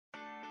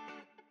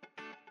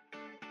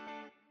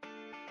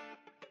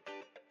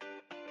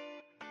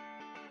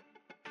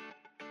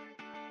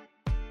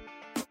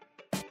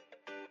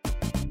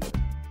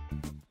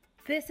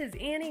This is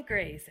Annie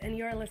Grace, and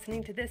you are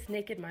listening to This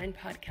Naked Mind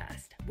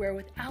podcast, where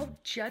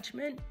without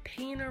judgment,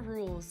 pain, or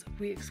rules,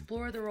 we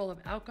explore the role of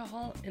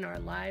alcohol in our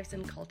lives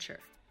and culture.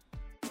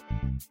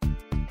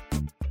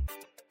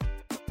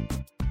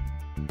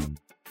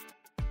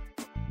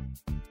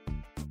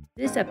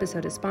 This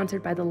episode is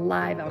sponsored by the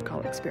Live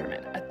Alcohol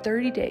Experiment, a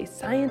 30-day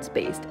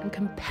science-based and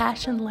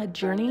compassion-led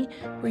journey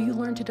where you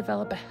learn to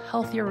develop a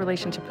healthier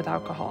relationship with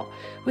alcohol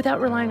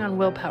without relying on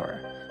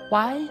willpower.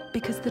 Why?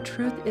 Because the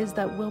truth is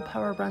that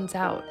willpower runs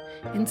out.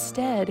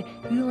 Instead,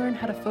 you learn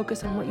how to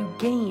focus on what you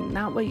gain,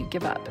 not what you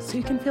give up, so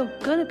you can feel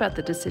good about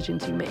the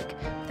decisions you make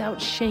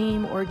without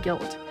shame or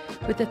guilt.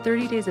 With the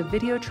 30 days of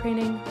video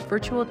training,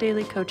 virtual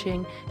daily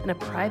coaching, and a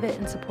private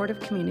and supportive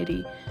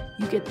community,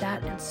 you get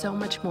that and so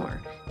much more.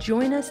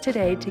 Join us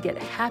today to get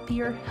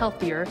happier,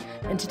 healthier,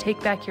 and to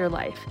take back your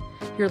life.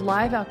 Your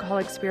Live Alcohol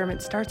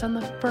Experiment starts on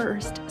the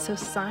 1st, so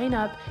sign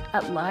up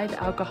at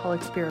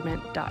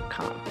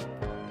livealcoholexperiment.com.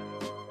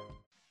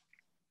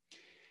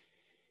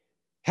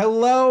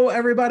 Hello,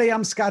 everybody.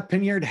 I'm Scott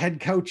Pinyard,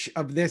 head coach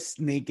of This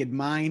Naked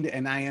Mind,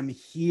 and I am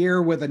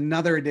here with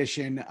another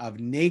edition of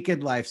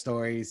Naked Life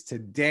Stories.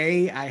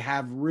 Today, I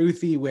have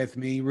Ruthie with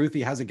me.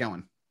 Ruthie, how's it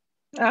going?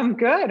 I'm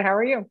good. How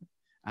are you?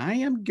 I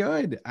am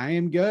good.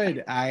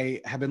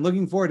 I have been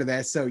looking forward to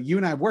this. So you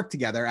and I worked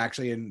together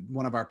actually in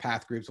one of our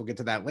path groups. We'll get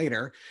to that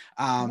later.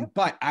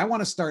 But I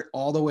want to start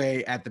all the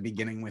way at the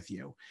beginning with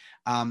you.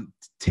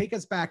 Take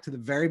us back to the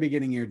very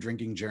beginning of your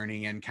drinking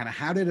journey and kind of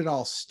how did it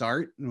all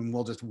start? And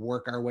we'll just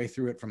work our way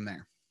through it from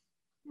there.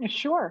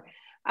 Sure.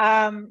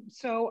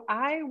 So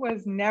I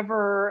was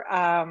never,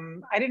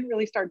 I didn't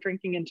really start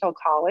drinking until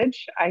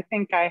college. I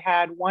think I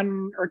had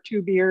 1 or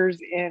 2 beers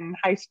in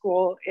high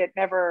school. It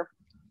never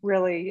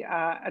really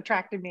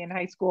attracted me in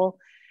high school.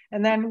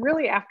 And then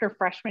really after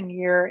freshman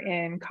year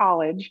in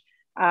college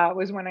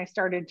was when I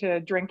started to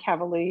drink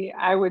heavily.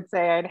 I would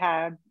say I'd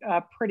had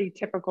a pretty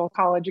typical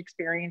college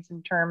experience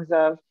in terms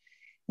of,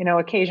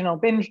 occasional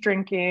binge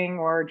drinking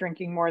or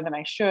drinking more than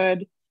I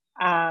should.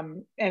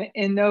 And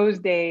in those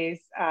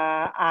days,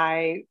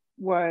 I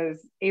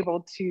was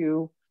able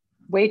to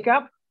wake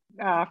up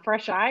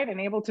fresh-eyed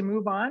and able to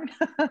move on,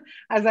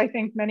 as I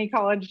think many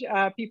college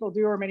people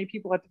do, or many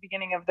people at the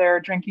beginning of their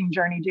drinking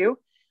journey do.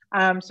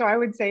 So I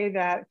would say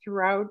that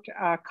throughout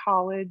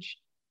college,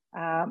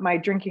 my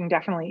drinking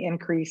definitely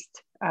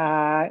increased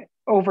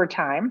over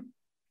time,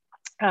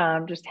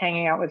 just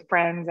hanging out with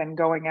friends and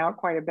going out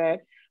quite a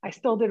bit. I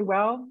still did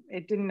well.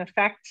 It didn't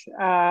affect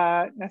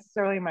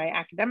necessarily my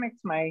academics,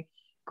 my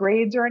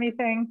grades or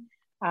anything.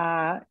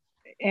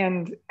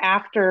 And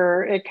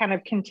after it kind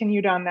of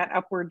continued on that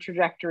upward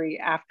trajectory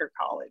after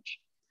college.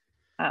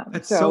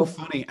 That's so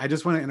funny. I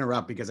just want to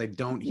interrupt because I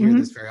don't hear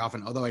this very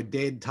often. Although I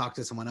did talk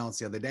to someone else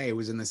the other day who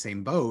was in the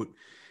same boat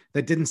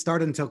that didn't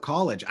start until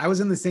college. I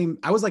was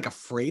like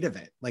afraid of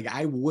it. Like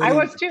I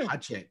wouldn't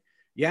touch it.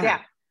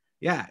 Yeah.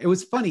 It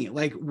was funny.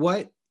 Like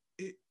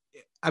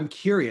I'm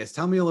curious.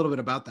 Tell me a little bit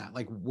about that.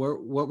 Like,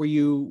 what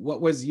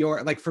was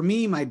your, like for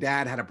me, my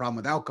dad had a problem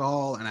with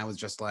alcohol and I was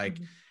just like,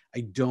 I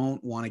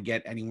don't want to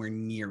get anywhere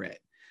near it.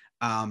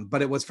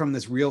 But it was from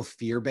this real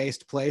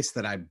fear-based place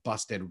that I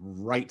busted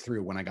right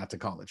through when I got to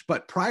college.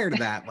 But prior to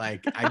that,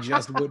 like I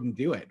just wouldn't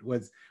do it.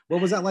 What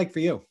was that like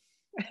for you?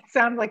 It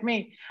sounds like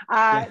me.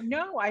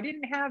 No, I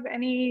didn't have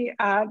any,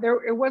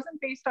 it wasn't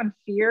based on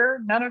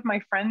fear. None of my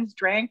friends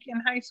drank in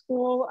high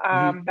school.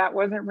 That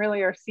wasn't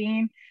really our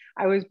scene.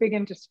 I was big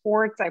into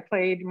sports. I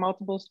played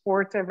multiple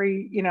sports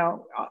every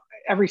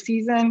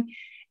season.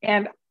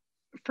 And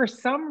for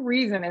some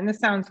reason, and this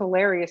sounds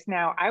hilarious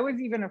now, I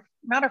was even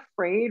not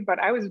afraid, but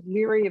I was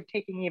leery of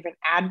taking even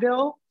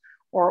Advil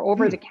or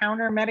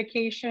over-the-counter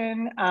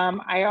medication.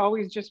 I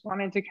always just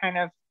wanted to kind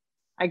of,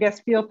 I guess,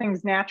 feel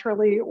things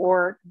naturally,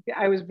 or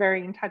I was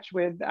very in touch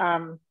with,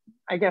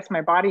 I guess,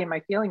 my body and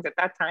my feelings at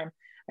that time.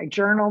 I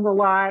journaled a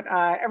lot.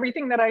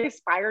 Everything that I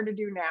aspire to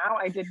do now,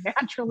 I did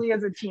naturally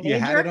as a teenager. You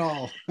had it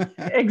all.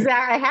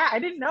 Exactly. I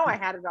didn't know I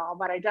had it all,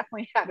 but I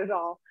definitely had it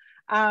all.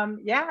 And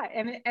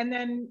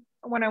then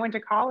when I went to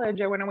college,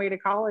 I went away to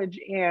college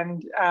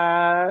and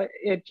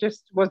it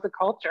just was the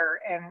culture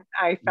and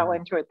I fell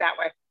into it that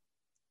way.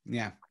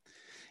 Yeah.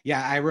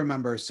 Yeah. I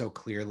remember so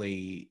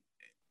clearly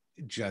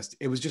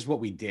it was just what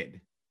we did.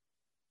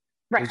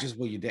 Right. It was just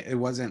what you did. It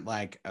wasn't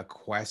like a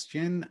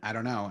question. I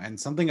don't know. And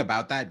something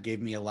about that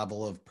gave me a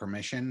level of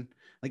permission.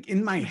 Like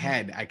in my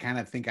head, I kind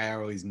of think I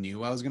always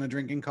knew I was going to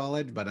drink in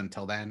college, but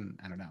until then,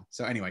 I don't know.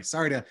 So anyway,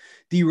 sorry to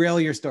derail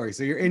your story.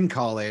 So you're in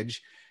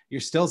college,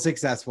 you're still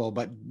successful,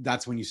 but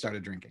that's when you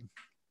started drinking.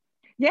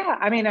 Yeah.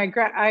 I mean,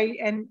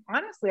 and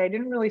honestly, I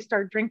didn't really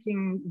start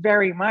drinking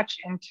very much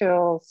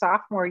until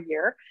sophomore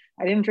year.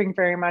 I didn't drink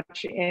very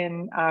much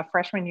in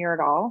freshman year at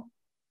all.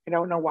 I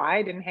don't know why.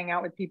 I didn't hang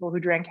out with people who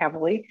drank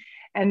heavily.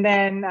 And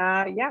then,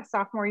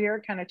 sophomore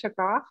year kind of took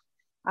off.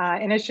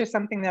 And it's just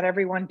something that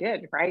everyone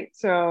did, right?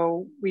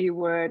 So we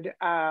would,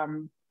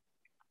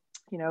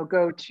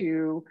 go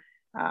to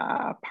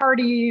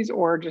parties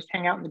or just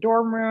hang out in the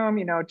dorm room,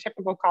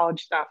 typical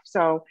college stuff.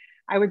 So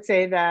I would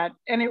say that,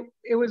 and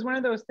it was one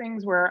of those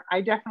things where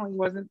I definitely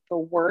wasn't the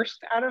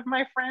worst out of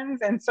my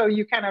friends. And so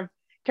you kind of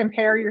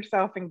compare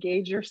yourself and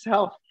gauge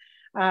yourself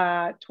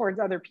towards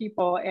other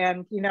people.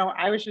 And,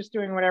 I was just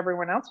doing what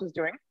everyone else was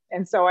doing.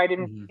 And so I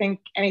didn't think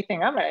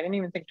anything of it. I didn't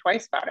even think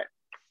twice about it.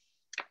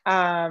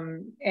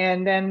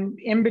 And then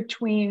in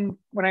between,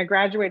 when I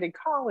graduated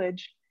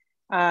college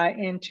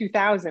in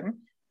 2000,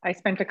 I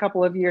spent a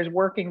couple of years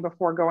working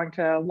before going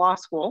to law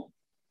school.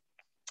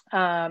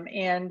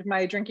 And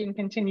my drinking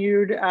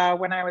continued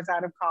when I was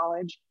out of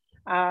college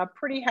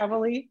pretty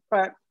heavily,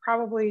 but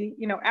probably,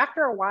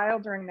 after a while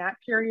during that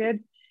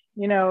period,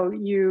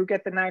 you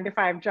get the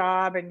 9-to-5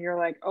 job and you're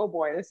like, oh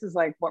boy, this is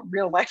like what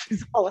real life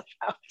is all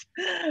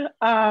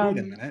about. Wait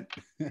a minute.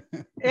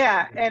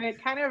 Yeah. And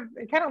it kind of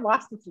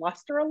lost its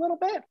luster a little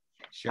bit.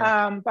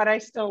 Sure. But I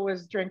still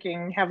was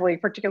drinking heavily,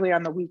 particularly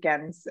on the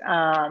weekends.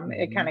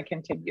 It kind of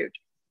continued.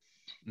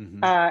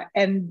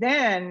 And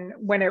then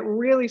when it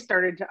really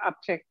started to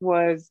uptick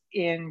was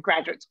in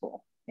graduate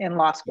school, in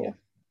law school.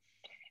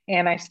 Yeah.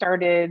 And I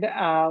started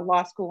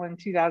law school in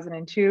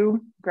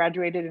 2002,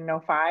 graduated in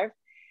 2005.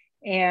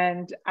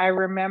 And I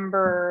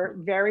remember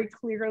very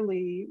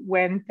clearly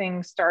when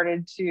things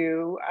started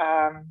to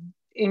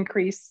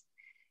increase.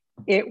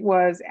 It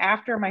was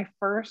after my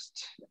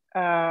first,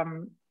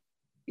 college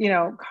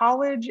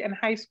and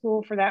high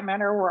school, for that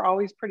matter, were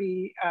always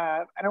pretty,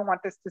 I don't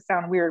want this to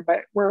sound weird,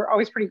 but were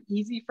always pretty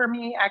easy for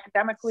me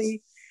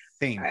academically.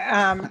 Same.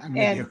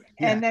 And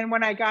then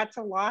when I got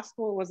to law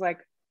school, it was like,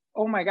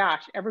 oh my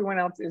gosh, everyone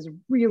else is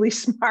really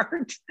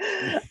smart.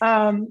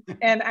 And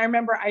I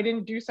remember I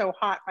didn't do so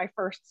hot my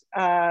first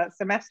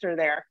semester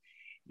there.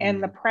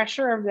 And the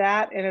pressure of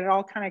that, and it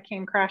all kind of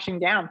came crashing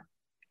down.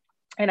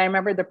 And I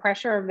remember the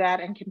pressure of that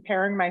and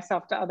comparing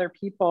myself to other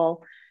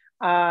people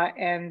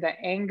and the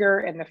anger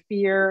and the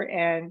fear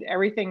and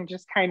everything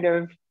just kind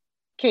of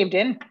caved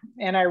in.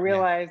 And I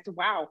realized,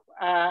 wow,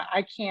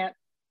 I can't,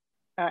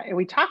 and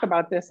we talk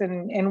about this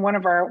in one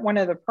of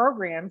the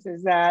programs,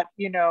 is that,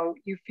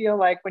 you feel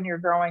like when you're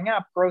growing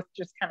up, growth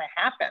just kind of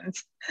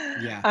happens.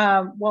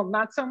 Yeah. Well,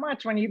 not so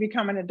much. When you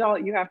become an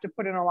adult, you have to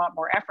put in a lot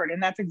more effort.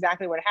 And that's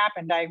exactly what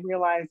happened. I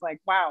realized like,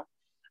 wow,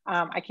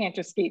 I can't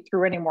just skate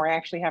through anymore. I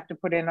actually have to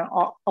put in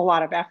a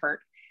lot of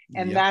effort.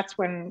 And that's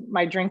when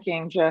my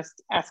drinking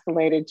just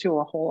escalated to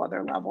a whole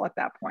other level at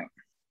that point.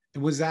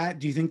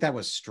 Do you think that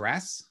was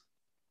stress?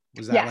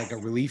 Was that like a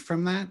relief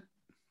from that?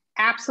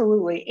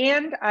 Absolutely.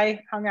 And I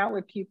hung out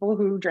with people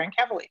who drank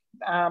heavily.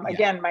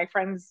 Again, my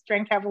friends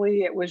drank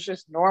heavily. It was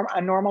just a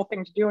normal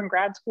thing to do in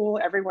grad school.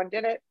 Everyone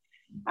did it.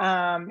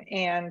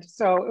 And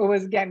so it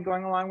was, again,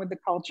 going along with the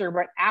culture,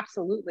 but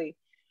absolutely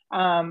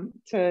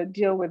to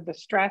deal with the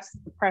stress,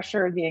 the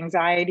pressure, the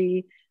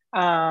anxiety,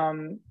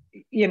 and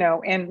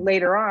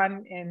later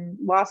on in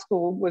law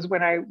school was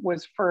when I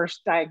was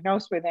first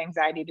diagnosed with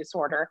anxiety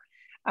disorder.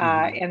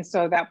 And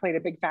so that played a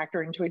big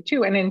factor into it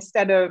too. And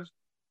instead of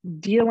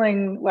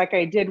dealing like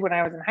I did when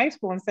I was in high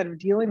school, instead of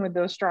dealing with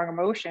those strong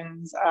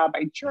emotions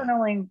by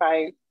journaling,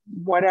 by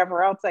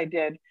whatever else I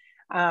did,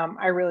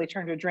 I really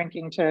turned to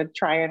drinking to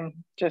try and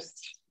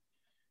just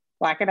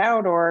black it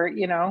out or,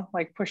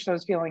 like push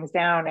those feelings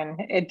down.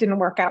 And it didn't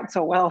work out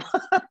so well.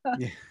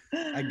 Yeah,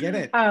 I get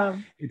it.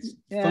 It's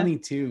funny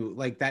too,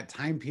 like that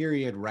time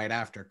period right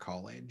after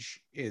college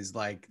is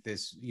like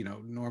this,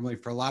 normally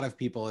for a lot of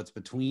people, it's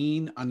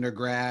between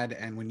undergrad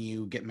and when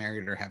you get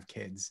married or have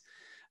kids.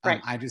 Right.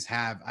 I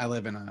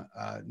live in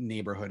a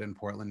neighborhood in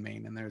Portland,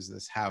 Maine, and there's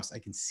this house. I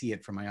can see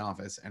it from my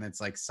office. And it's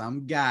like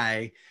some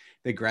guy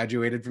that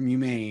graduated from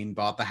UMaine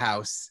bought the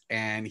house,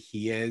 and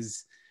he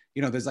is,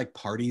 there's like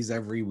parties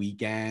every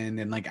weekend.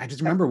 And like, I just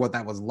remember what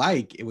that was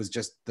like. It was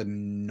just the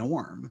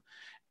norm.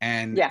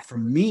 And for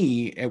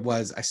me,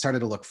 I started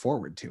to look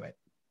forward to it.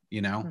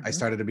 I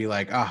started to be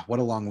like, oh, what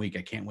a long week.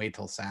 I can't wait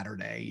till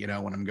Saturday,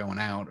 when I'm going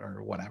out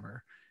or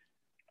whatever.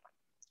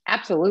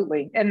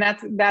 Absolutely. And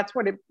that's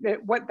what it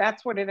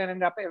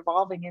ended up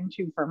evolving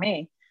into for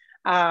me.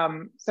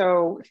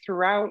 So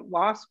throughout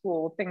law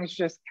school, things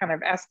just kind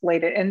of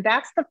escalated. And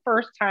that's the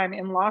first time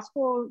in law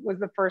school was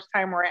the first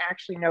time where I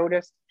actually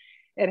noticed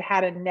it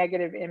had a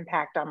negative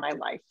impact on my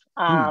life,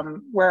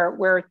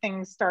 where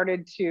things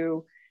started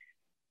to,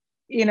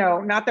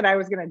 not that I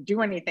was going to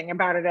do anything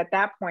about it at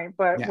that point,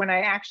 but when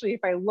if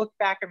I look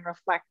back and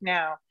reflect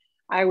now,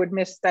 I would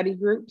miss study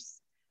groups.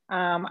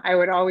 I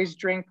would always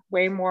drink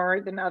way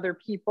more than other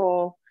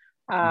people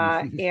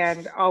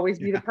and always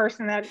be the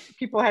person that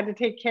people had to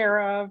take care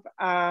of.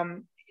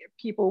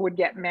 People would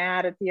get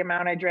mad at the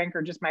amount I drank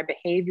or just my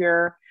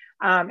behavior.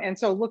 And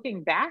so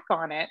looking back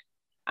on it,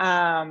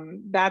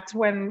 that's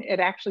when it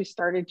actually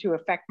started to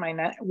affect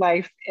my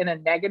life in a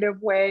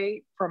negative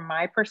way from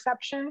my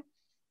perception.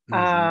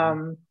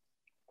 And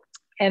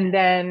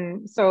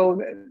then,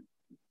 so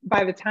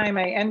by the time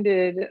I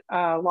ended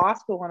law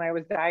school and I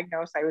was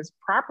diagnosed, I was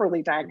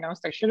properly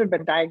diagnosed. I should have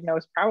been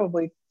diagnosed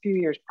probably a few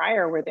years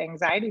prior with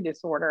anxiety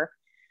disorder.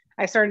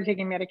 I started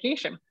taking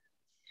medication.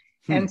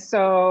 And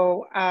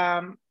so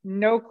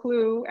no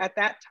clue at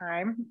that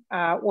time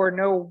or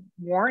no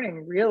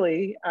warning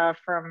really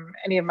from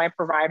any of my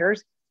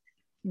providers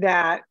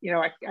that, you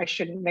know, I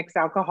shouldn't mix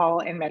alcohol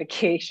and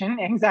medication,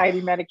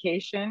 anxiety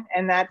medication.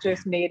 And that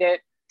just made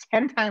it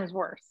 10 times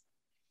worse.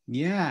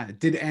 Yeah.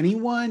 Did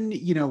anyone,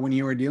 you know, when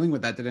you were dealing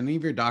with that, did any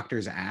of your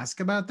doctors ask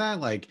about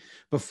that? Like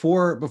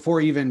before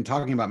even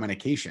talking about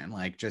medication,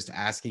 like just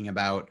asking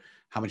about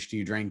how much do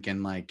you drink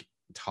and like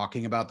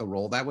talking about the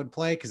role that would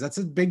play? Because that's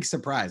a big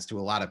surprise to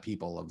a lot of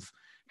people of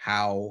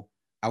how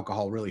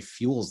alcohol really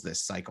fuels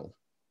this cycle.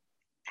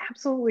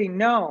 Absolutely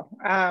no.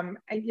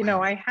 You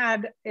know,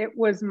 it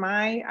was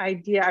my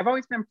idea. I've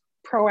always been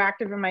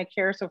proactive in my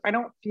care. So if I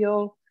don't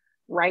feel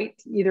right,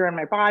 either in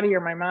my body or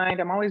my mind,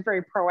 I'm always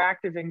very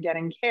proactive in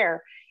getting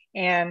care.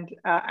 And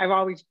I've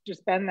always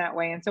just been that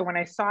way. And so when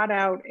I sought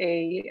out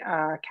a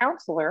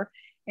counselor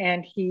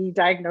and he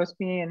diagnosed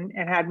me and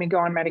had me go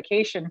on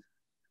medication,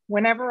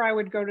 whenever I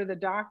would go to the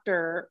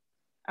doctor,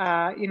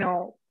 you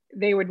know,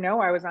 they would know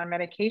I was on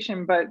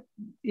medication, but,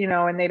 you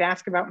know, and they'd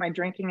ask about my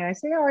drinking. And I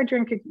say, oh, I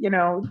drink, you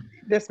know,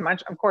 this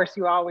much. Of course,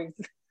 you always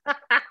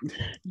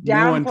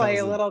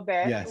downplay a little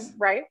bit, yes.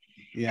 Right?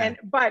 Yeah.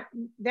 But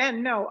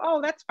then no,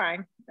 oh, that's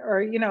fine.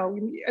 Or, you know,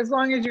 as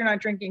long as you're not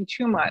drinking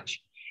too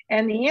much.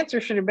 And the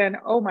answer should have been,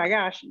 oh my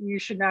gosh, you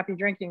should not be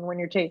drinking when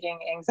you're taking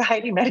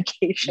anxiety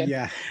medication.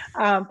 Yeah.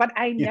 But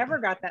I never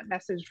got that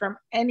message from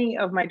any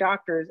of my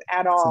doctors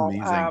at all.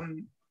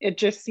 It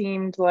just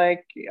seemed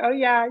like, oh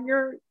yeah,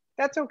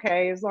 that's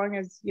okay. As long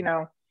as, you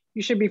know,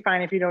 you should be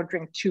fine if you don't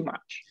drink too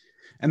much.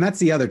 And that's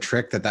the other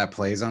trick that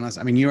plays on us.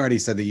 I mean, you already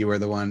said that you were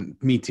the one,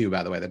 me too,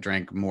 by the way, that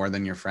drank more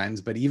than your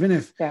friends. But even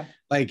if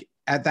like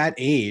at that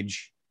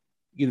age,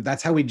 you know,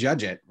 that's how we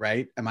judge it,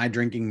 right? Am I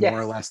drinking more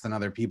or less than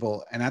other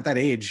people? And at that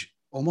age,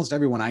 almost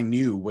everyone I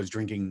knew was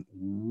drinking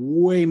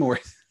way more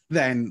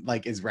than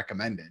like is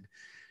recommended.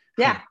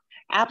 Yeah.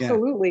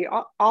 Absolutely.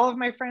 Yeah. All of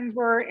my friends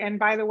were. And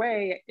by the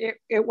way,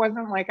 it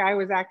wasn't like I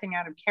was acting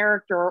out of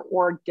character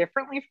or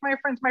differently from my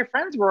friends. My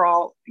friends were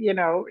all, you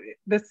know,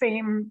 the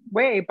same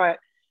way. But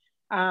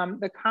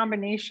the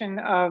combination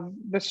of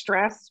the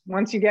stress,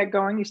 once you get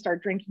going, you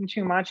start drinking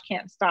too much,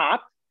 can't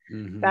stop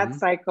that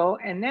cycle.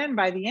 And then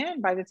by the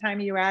end, by the time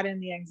you add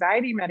in the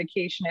anxiety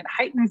medication, it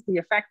heightens the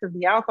effect of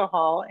the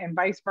alcohol and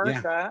vice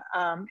versa,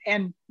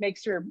 and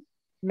makes your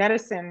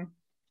medicine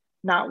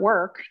not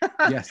work.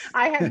 Yes.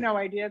 I had no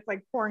idea. It's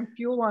like pouring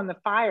fuel on the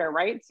fire,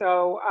 right?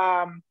 So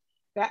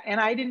and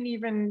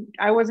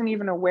I wasn't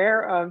even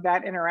aware of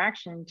that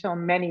interaction until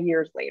many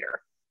years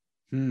later.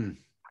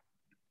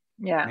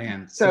 Yeah.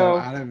 Man,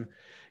 so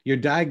you're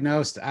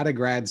diagnosed out of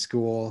grad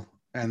school,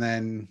 and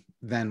then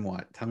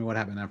what? Tell me what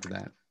happened after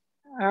that.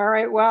 All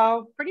right.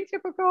 Well, pretty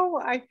typical,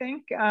 I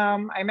think.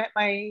 I met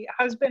my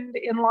husband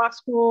in law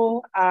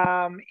school,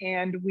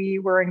 and we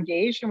were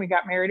engaged, and we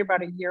got married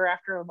about a year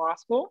after law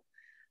school.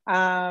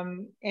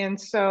 And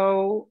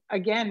so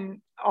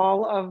again,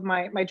 all of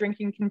my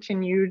drinking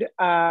continued.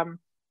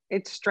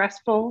 It's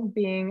stressful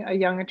being a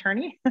young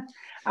attorney,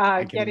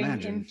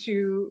 getting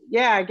into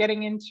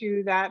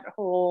that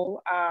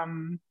whole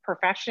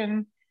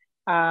profession,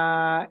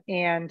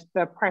 and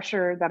the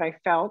pressure that I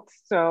felt.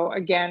 So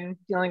again,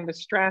 dealing with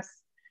stress,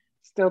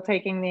 still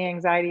taking the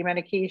anxiety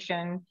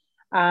medication.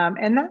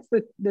 And that's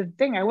the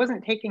thing. I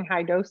wasn't taking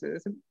high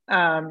doses.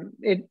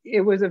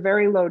 It was a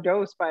very low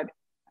dose, but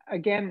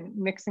again,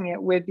 mixing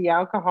it with the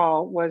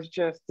alcohol was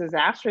just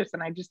disastrous.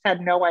 And I just had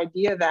no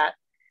idea that,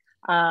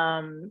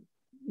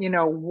 you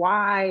know,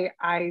 why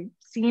I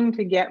seemed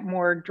to get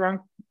more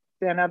drunk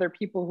than other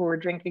people who were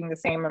drinking the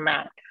same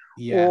amount.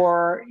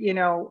 Or, you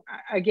know,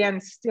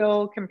 again,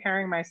 still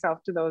comparing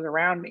myself to those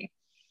around me.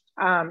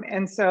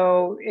 And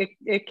so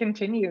it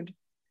continued.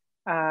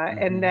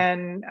 And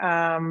then,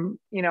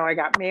 you know, I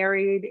got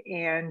married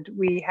and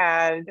we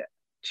had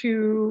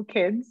 2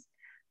 kids.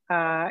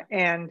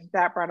 And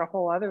that brought a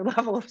whole other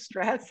level of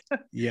stress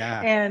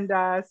and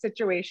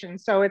situation.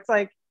 So it's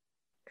like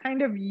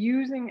kind of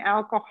using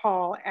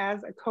alcohol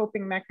as a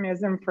coping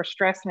mechanism for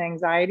stress and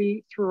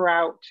anxiety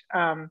throughout.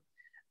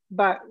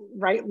 But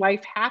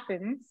life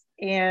happens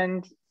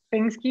and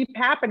things keep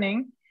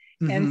happening.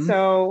 And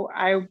so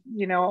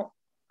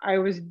I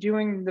was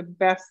doing the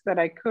best that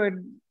I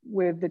could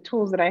with the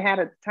tools that I had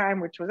at the time,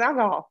 which was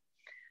alcohol.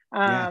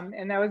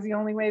 And that was the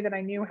only way that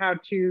I knew how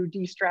to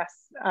de-stress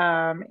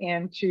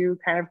and to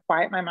kind of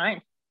quiet my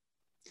mind.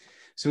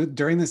 So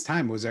during this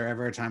time, was there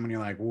ever a time when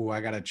you're like, "Ooh,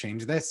 I got to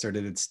change this," or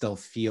did it still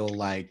feel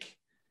like?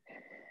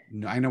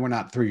 No, I know we're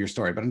not through your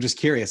story, but I'm just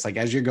curious, like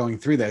as you're going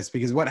through this,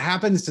 because what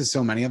happens to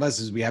so many of us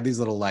is we have these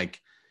little like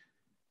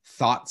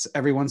thoughts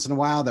every once in a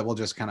while that we'll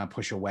just kind of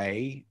push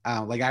away.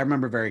 Like I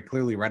remember very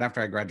clearly, right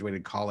after I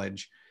graduated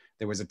college,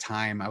 there was a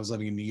time I was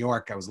living in New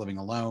York. I was living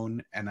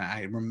alone, and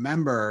I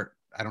remember.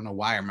 I don't know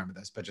why I remember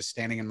this, but just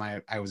standing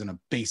I was in a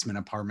basement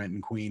apartment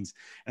in Queens.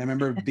 And I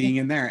remember being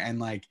in there and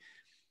like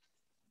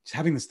just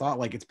having this thought,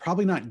 like, it's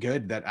probably not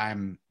good that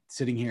I'm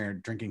sitting here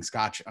drinking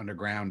scotch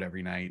underground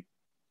every night.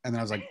 And then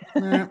I was like,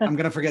 I'm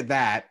going to forget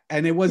that.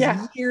 And it was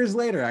years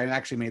later, I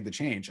actually made the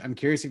change. I'm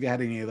curious if you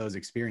had any of those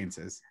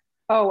experiences.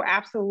 Oh,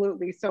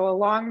 absolutely. So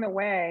along the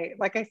way,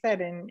 like I said,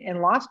 in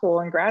law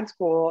school and grad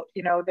school,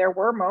 there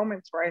were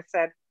moments where I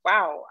said,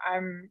 wow,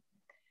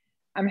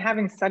 I'm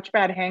having such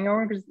bad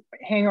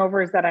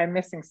hangovers that I'm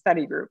missing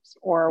study groups,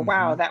 or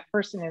wow, Mm-hmm. that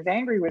person is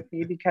angry with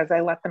me because I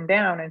let them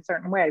down in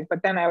certain ways.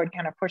 But then I would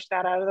kind of push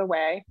that out of the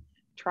way,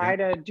 try Yep.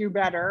 to do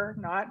better,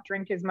 not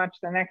drink as much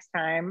the next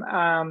time,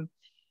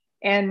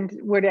 and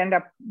would end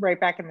up right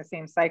back in the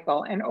same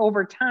cycle. And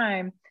over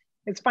time,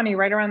 it's funny,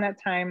 right around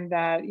that time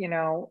that,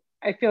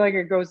 I feel like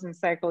it goes in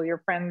cycle. Your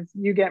friends,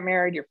 you get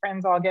married, your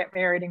friends all get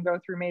married and go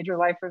through major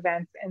life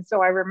events. And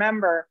so I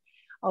remember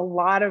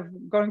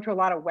going to a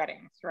lot of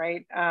weddings,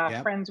 right?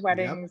 Yep. Friends' Yep.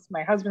 weddings,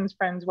 my husband's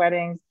friends'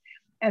 weddings.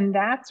 And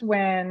that's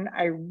when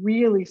I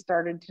really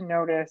started to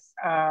notice,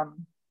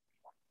 that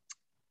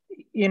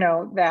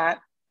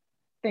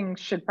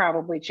things should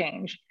probably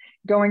change.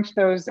 Going to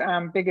those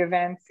big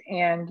events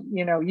and,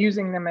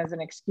 using them as an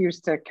excuse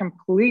to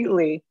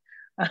completely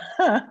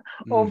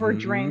over Mm-hmm.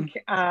 drink.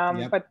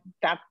 Yep. But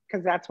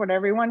because that's what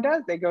everyone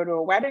does. They go to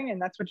a wedding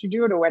and that's what you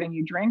do at a wedding,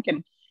 you drink.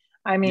 And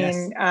I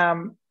mean,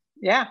 Yes.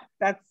 yeah,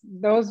 that's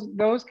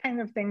those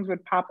kind of things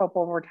would pop up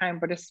over time,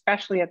 but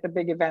especially at the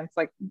big events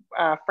like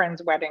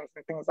friends' weddings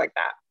and things like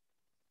that.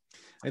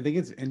 I think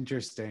it's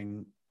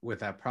interesting with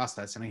that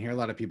process. And I hear a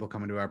lot of people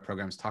come into our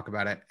programs talk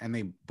about it and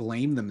they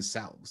blame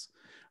themselves,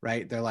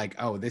 right? They're like,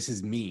 oh, this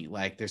is me.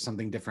 Like there's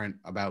something different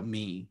about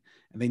me.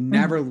 And they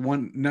never Mhm.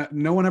 want,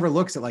 no one ever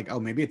looks at like, oh,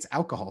 maybe it's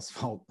alcohol's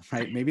fault,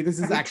 right? Maybe this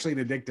is Right. actually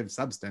an addictive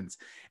substance.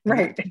 And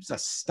that Right. keeps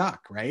us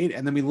stuck, right?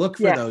 And then we look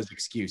for Yes. those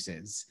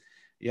excuses.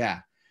 Yeah,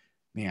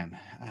 man,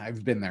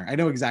 I've been there. I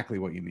know exactly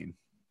what you mean.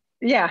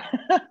 Yeah,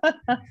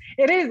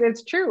 it is.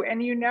 It's true.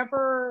 And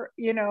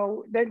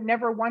that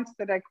never once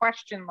did I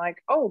question, like,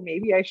 oh,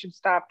 maybe I should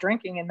stop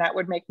drinking and that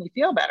would make me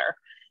feel better.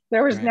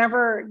 There was Right.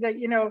 never that,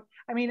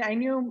 I mean, I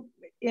knew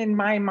in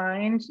my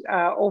mind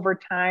over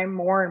time,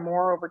 more and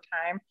more over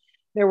time,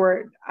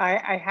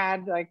 I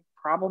had like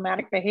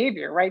problematic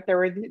behavior, right? There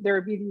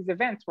would be these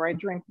events where I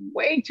drink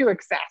way to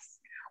excess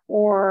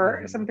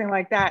or Mhm. something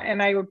like that.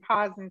 And I would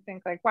pause and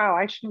think, like, wow,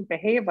 I shouldn't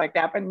behave like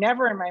that. But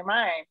never in my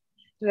mind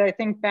did I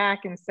think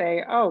back and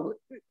say, oh,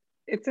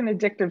 it's an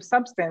addictive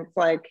substance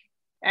like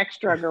X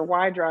drug or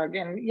Y drug?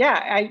 And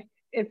yeah,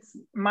 it's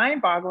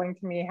mind boggling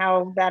to me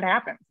how that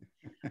happens.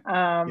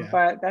 Yeah.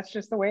 But that's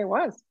just the way it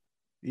was.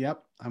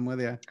 Yep, I'm with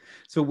you.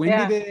 So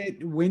Yeah.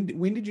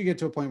 when did you get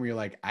to a point where you're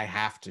like, I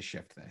have to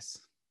shift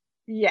this?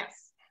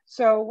 Yes.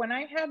 So when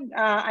I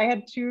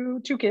had two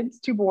kids,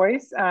 two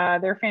boys.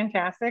 They're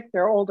fantastic.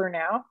 They're older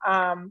now,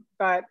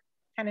 but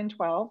 10 and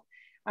 12.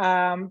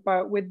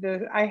 But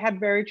I had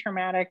very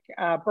traumatic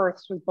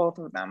births with both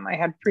of them. I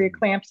had Mm,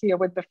 preeclampsia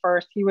with the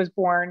first. He was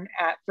born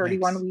at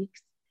 31 yikes.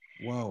 weeks,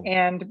 Whoa.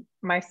 and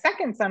my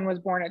second son was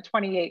born at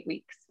 28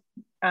 weeks.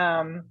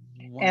 Um,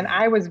 and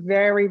I Whoa. was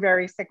very,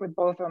 very sick with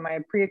both of them. I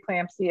had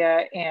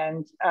preeclampsia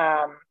and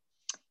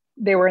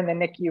they were in the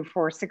NICU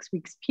for 6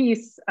 weeks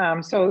piece.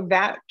 So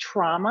that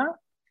trauma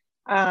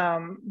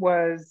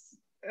was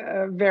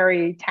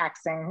very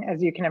taxing,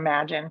 as you can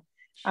imagine.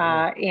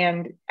 Sure.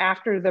 And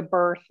after the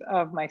birth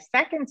of my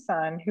second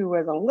son, who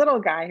was a little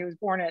guy, he was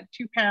born at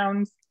 2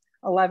 pounds,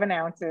 11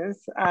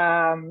 ounces.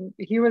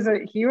 He was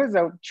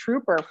a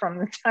trooper from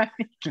the time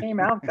he came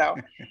out, though.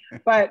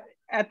 But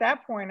at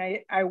that point,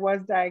 I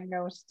was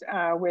diagnosed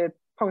with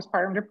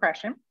postpartum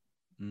depression.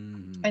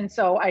 Mhm. And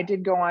so I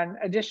did go on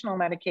additional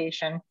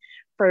medication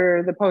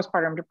for the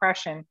postpartum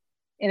depression,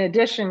 in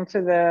addition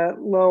to the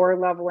lower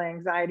level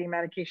anxiety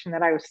medication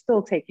that I was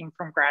still taking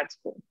from grad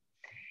school.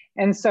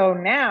 And so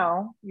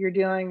now you're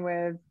dealing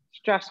with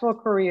stressful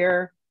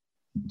career,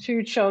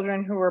 two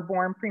children who were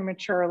born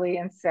prematurely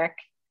and sick.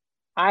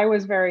 I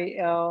was very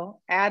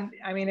ill. I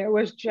mean, it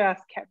was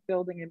just kept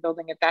building and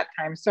building at that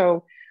time.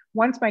 So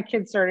once my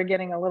kids started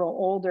getting a little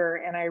older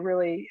and I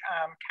really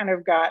kind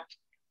of got,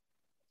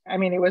 I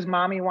mean, it was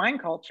mommy wine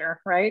culture,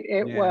 right?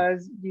 It Yeah.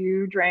 was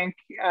you drank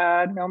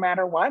no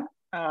matter what,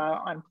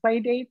 on play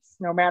dates,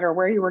 no matter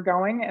where you were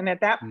going. And at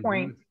that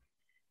point,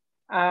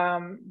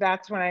 Hmm.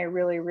 that's when I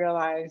really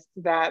realized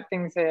that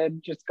things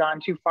had just gone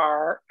too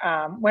far.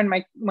 When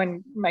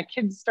my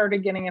kids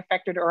started getting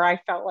affected, or I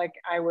felt like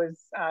I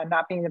was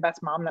not being the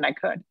best mom that I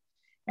could,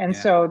 and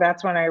Yeah. so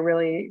that's when I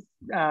really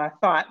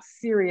thought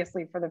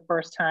seriously for the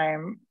first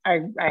time,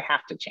 I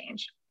have to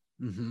change.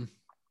 Hmm.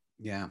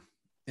 Yeah.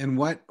 And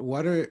what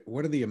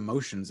are the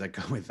emotions that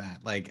go with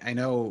that? Like, I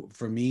know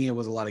for me, it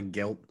was a lot of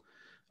guilt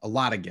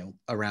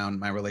around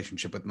my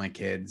relationship with my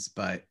kids,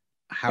 but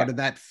how Yeah. did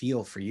that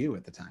feel for you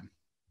at the time?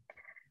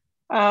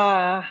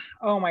 Uh,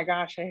 oh my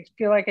gosh, I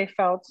feel like I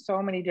felt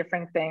so many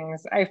different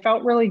things. I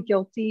felt really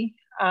guilty.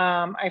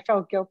 I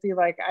felt guilty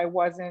like I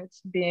wasn't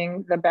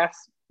being the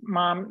best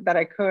mom that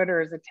I could,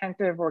 or as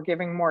attentive or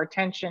giving more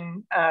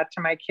attention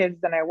to my kids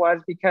than I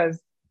was,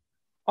 because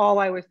all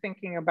I was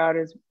thinking about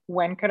is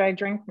when could I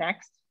drink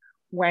next?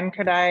 When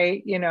could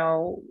I,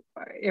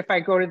 if I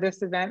go to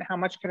this event, how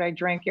much could I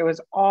drink? It was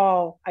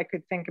all I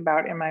could think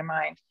about in my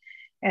mind.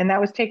 And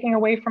that was taking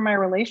away from my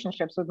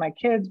relationships with my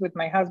kids, with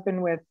my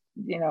husband, with,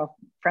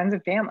 friends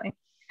and family.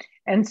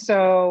 And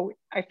so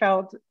I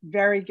felt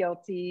very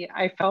guilty.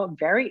 I felt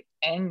very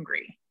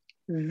angry,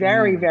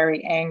 very,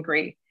 very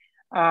angry,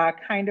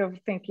 kind of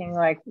thinking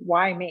like,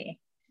 why me?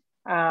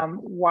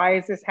 Why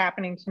is this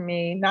happening to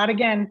me? Not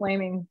again,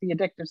 blaming the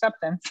addictive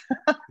substance,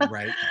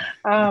 right?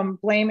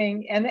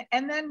 Blaming, and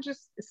then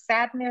just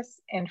sadness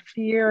and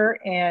fear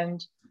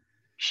and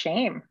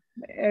shame.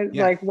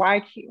 Like,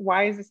 why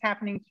is this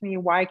happening to me?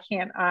 Why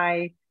can't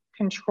I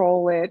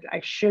control it? I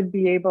should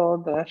be able,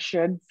 the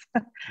shoulds,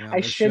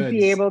 I should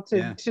be able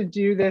to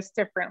do this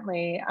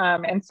differently.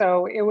 And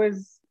so it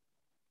was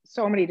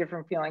so many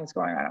different feelings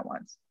going on at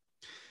once.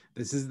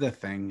 This is the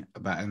thing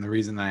about, and the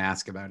reason that I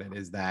ask about it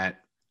is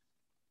that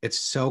it's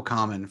so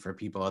common for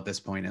people at this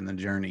point in the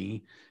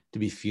journey to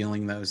be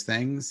feeling those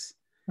things,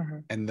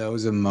 and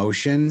those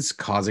emotions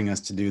causing us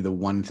to do the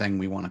one thing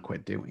we want to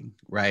quit doing,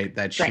 right?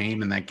 That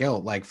shame and that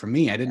guilt. Like for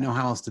me, I didn't know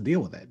how else to deal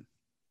with it.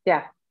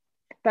 Yeah,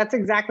 that's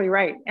exactly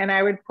right. And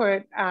I would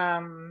put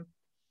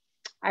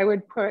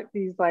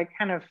these like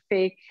kind of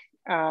fake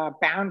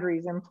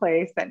boundaries in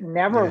place that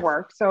never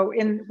worked. So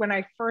when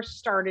I first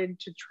started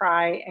to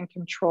try and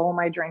control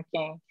my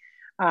drinking,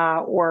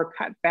 or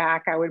cut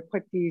back, I would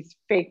put these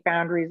fake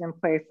boundaries in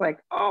place, like,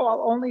 oh,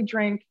 I'll only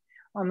drink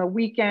on the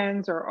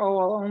weekends, or, oh,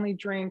 I'll only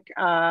drink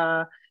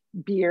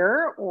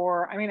beer.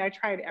 Or, I mean, I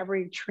tried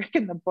every trick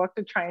in the book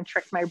to try and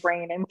trick my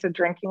brain into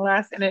drinking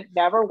less, and it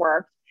never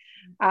worked.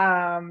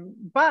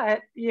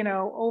 But,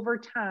 over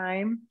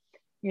time,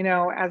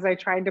 as I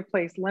tried to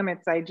place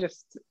limits, I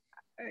just,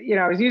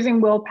 I was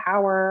using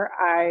willpower.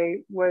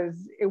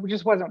 It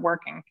just wasn't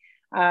working.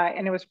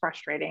 And it was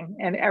frustrating,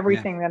 and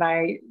everything that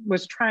I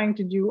was trying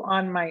to do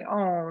on my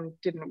own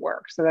didn't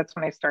work. So that's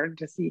when I started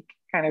to seek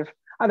kind of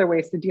other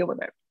ways to deal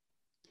with it.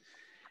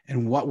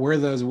 And what were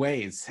those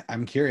ways?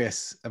 I'm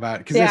curious about,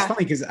 because it's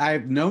funny, because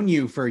I've known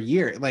you for a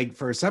year, like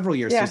for several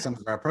years through some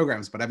of our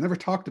programs, but I've never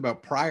talked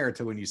about prior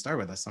to when you started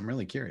with us. So I'm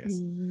really curious.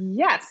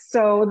 Yes.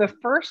 So the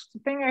first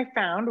thing I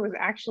found was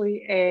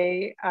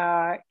actually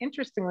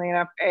interestingly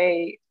enough,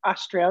 a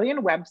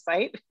Australian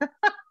website.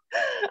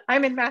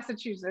 I'm in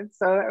Massachusetts,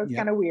 so that was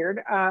kind of weird.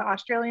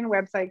 Australian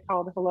website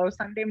called Hello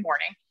Sunday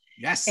Morning.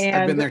 Yes, and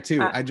I've been there too.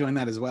 I joined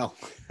that as well.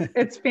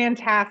 It's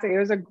fantastic. It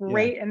was a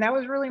great, and that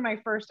was really my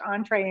first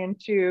entree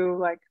into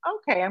like,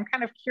 okay, I'm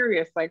kind of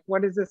curious, like,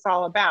 what is this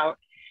all about?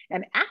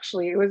 And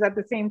actually, it was at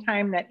the same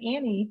time that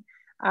Annie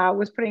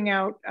was putting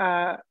out,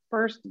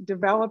 first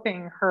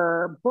developing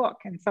her book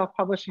and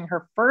self-publishing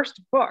her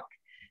first book,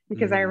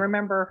 because I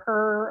remember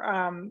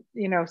her,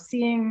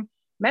 seeing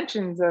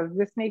mentions of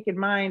This Naked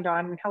Mind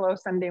on Hello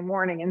Sunday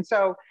Morning. And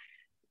so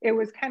it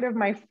was kind of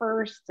my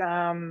first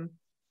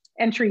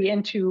entry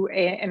into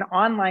an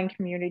online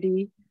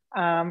community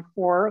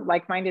for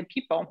like-minded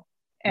people.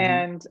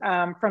 And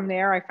from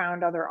there, I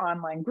found other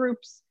online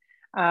groups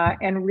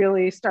and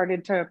really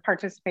started to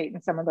participate in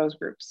some of those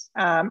groups.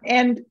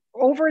 And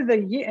over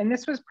the year, and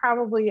this was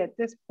probably at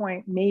this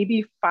point,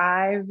 maybe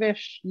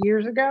 5-ish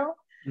years ago.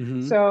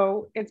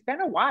 So it's been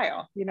a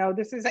while,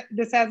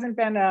 this hasn't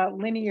been a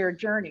linear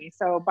journey.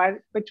 So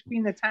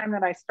between the time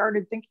that I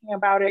started thinking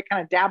about it,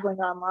 kind of dabbling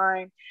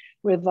online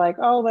with like,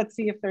 oh, let's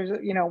see if there's,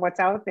 what's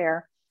out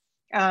there.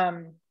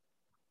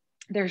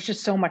 There's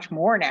just so much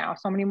more now,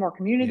 so many more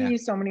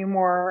communities, so many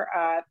more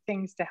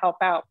things to help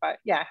out. But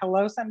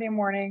Hello Sunday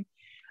Morning.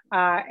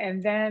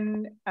 And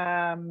then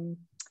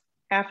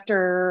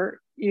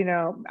after,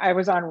 I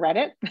was on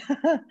Reddit.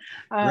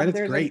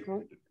 Reddit's great.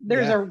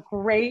 There's a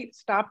great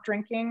stop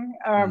drinking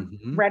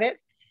Reddit.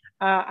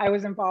 I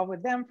was involved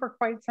with them for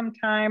quite some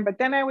time, but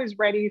then I felt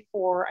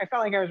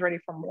like I was ready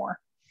for more.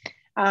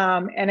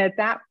 And at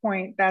that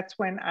point, that's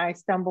when I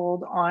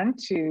stumbled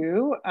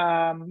onto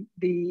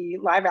the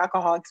Live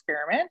Alcohol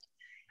Experiment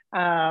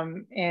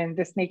and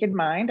This Naked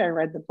Mind. I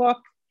read the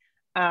book.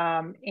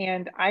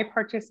 And I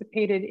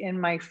participated in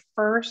my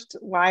first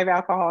live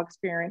alcohol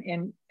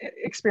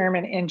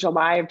experiment in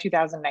July of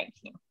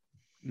 2019.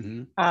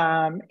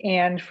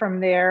 And from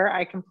there,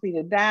 I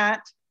completed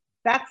that.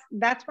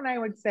 That's when I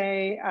would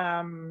say,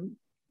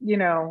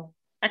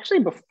 actually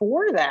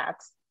before that,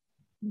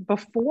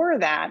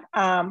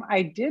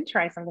 I did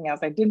try something else.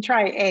 I did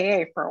try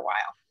AA for a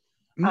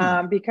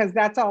while because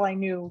that's all I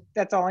knew.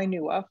 That's all I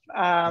knew of.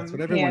 That's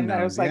what everyone knows.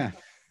 I was like,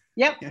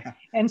 yep. Yeah.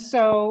 And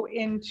so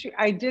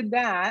I did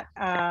that.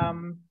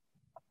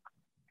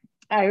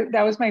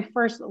 That was my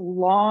first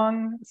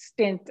long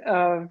stint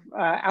of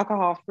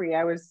alcohol-free.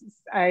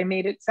 I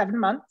made it 7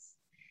 months.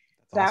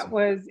 That's awesome. That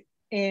was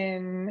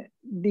in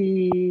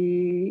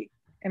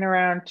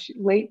around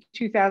late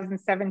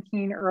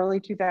 2017, early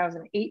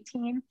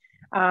 2018.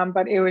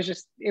 But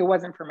it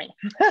wasn't for me.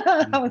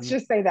 Let's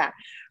just say that.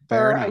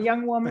 For a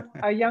young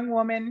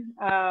woman,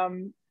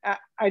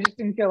 I just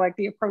didn't feel like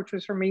the approach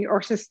was for me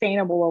or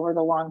sustainable over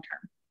the long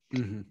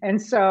term.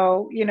 And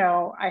so,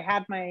 I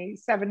had my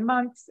 7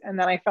 months and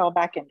then I fell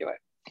back into it.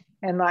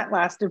 And that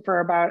lasted for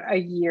about a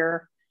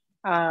year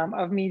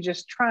of me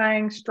just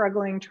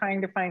struggling,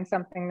 trying to find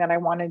something that I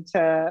wanted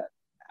to,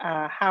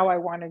 how I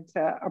wanted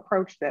to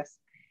approach this.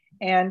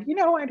 And,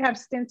 I'd have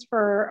stints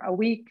for a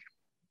week,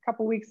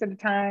 couple weeks at a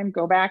time,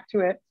 go back to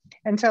it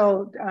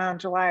until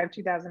July of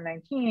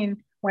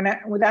 2019,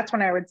 that's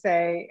when I would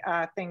say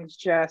things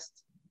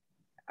just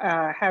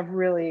have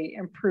really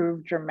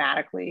improved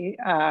dramatically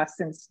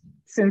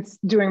since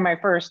doing my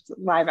first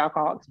live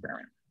alcohol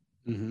experiment.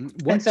 Mm-hmm.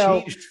 What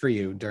changed for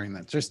you during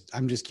that?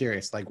 I'm just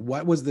curious, like,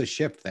 what was the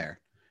shift there?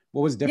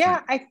 What was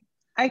different? Yeah,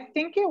 I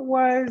think it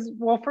was,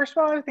 well, first of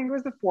all, I think it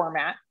was the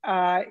format.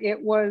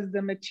 It was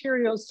the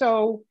material.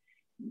 So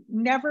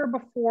never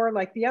before,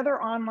 like the other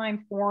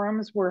online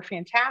forums were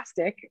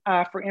fantastic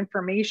for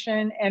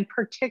information, and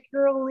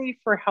particularly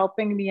for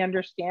helping me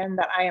understand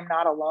that I am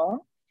not alone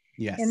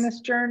in this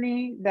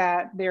journey,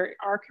 that there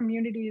are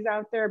communities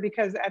out there,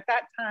 because at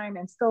that time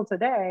and still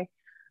today,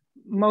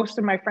 most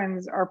of my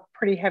friends are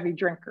pretty heavy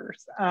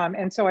drinkers.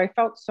 And so I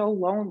felt so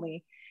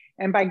lonely.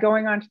 And by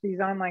going onto these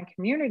online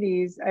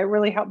communities, it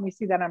really helped me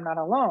see that I'm not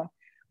alone.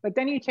 But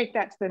then you take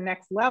that to the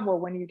next level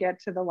when you get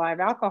to the live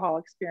alcohol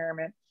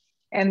experiment,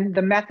 and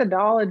the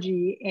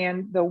methodology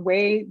and the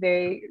way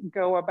they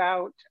go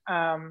about,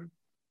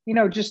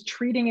 just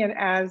treating it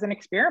as an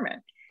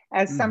experiment,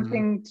 as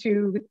something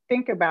to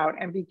think about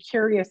and be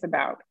curious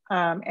about.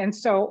 And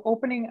so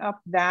opening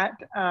up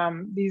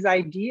these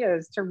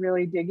ideas to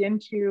really dig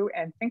into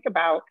and think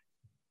about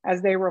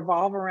as they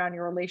revolve around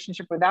your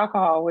relationship with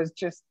alcohol was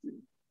just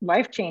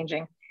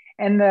life-changing.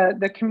 And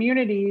the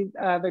community,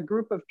 the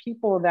group of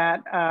people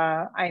that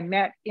I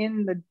met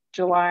in the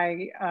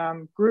July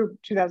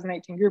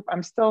 2018 group,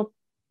 I'm still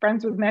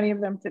friends with many of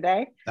them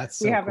today. That's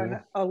so we have cool. An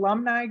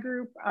alumni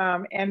group,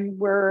 and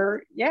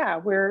we're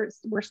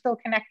still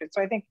connected.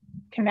 So I think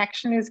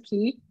connection is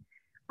key.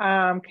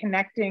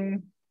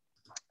 Connecting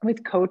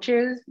with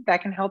coaches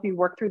that can help you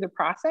work through the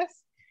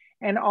process,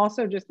 and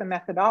also just the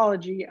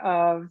methodology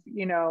of,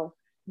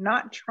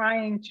 not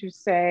trying to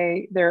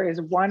say there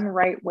is one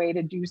right way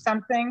to do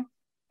something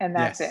and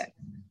that's it.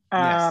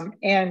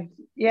 And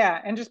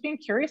just being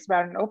curious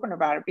about it and open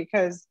about it,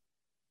 because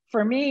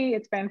for me,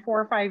 it's been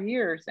 4 or 5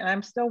 years and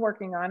I'm still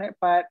working on it,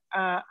 but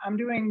I'm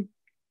doing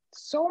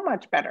so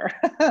much better.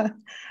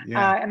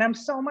 And I'm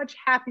so much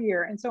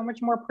happier and so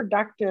much more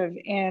productive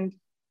and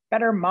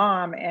better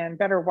mom and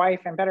better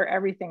wife and better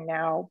everything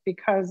now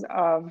because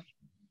of,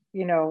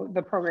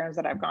 the programs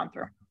that I've gone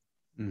through.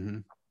 Mm-hmm.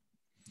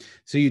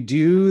 So you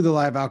do the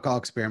live alcohol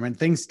experiment,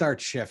 things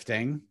start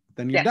shifting,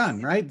 then you're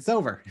done, right? It's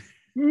over.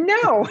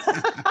 No,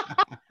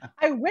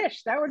 I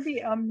wish. That would be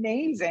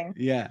amazing.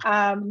 Yeah.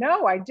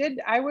 No, I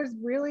did. I was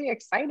really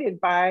excited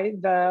by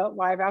the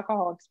live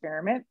alcohol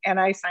experiment,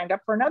 and I signed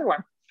up for another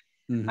one.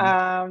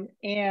 Mm-hmm.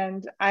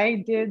 And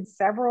I did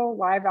several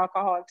live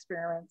alcohol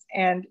experiments,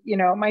 and,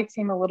 it might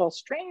seem a little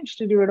strange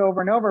to do it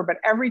over and over, but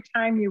every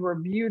time you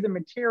review the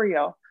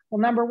material, well,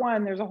 number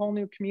one, there's a whole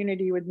new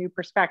community with new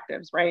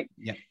perspectives, right?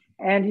 Yeah.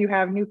 And you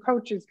have new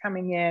coaches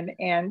coming in.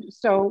 And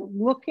so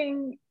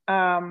looking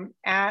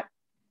at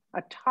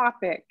a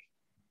topic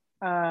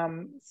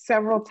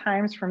several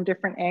times from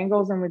different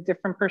angles and with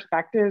different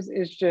perspectives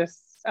is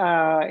just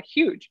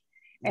huge.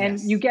 And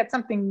you get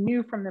something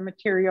new from the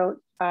material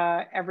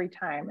every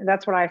time. And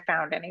that's what I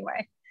found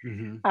anyway.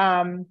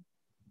 Mm-hmm.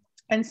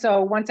 And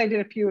so once I did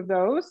a few of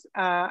those,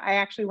 I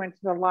actually went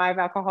to the live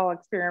alcohol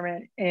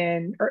experiment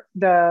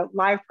the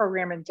live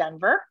program in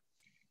Denver.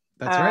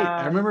 That's right.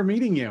 I remember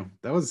meeting you.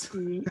 That was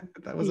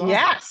awesome.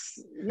 Yes.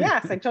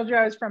 I told you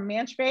I was from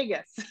Manch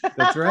Vegas.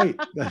 That's right.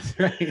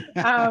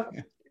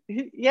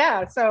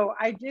 So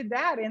I did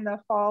that in the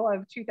fall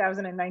of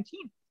 2019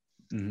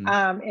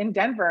 in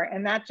Denver.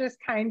 And that just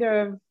kind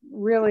of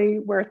really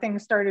where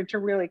things started to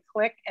really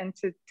click and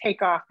to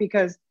take off,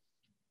 because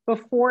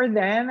before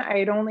then I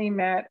had only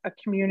met a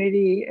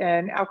community,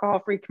 an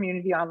alcohol-free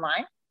community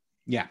online.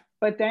 Yeah.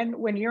 But then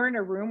when you're in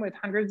a room with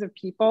hundreds of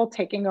people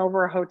taking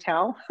over a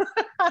hotel,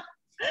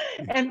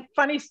 and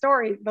funny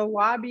story, the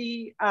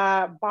lobby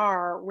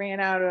bar ran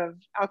out of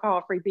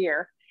alcohol-free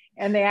beer,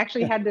 and they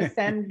actually had to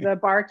send the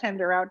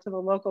bartender out to the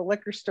local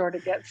liquor store to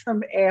get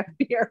some AF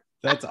beer.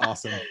 That's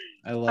awesome.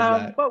 I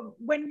love that. But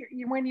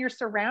when you're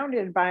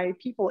surrounded by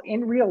people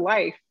in real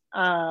life,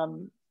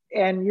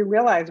 and you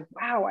realize,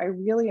 wow, I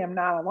really am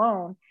not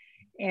alone.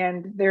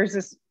 And there's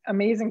this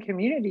amazing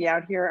community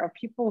out here of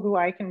people who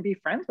I can be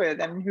friends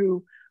with and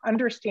who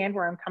understand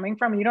where I'm coming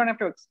from. You don't have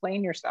to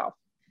explain yourself.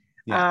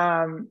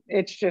 Yeah.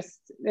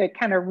 It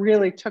kind of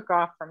really took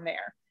off from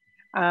there.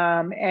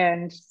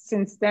 And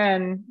since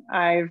then,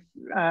 I've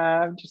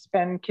just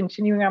been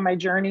continuing on my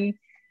journey.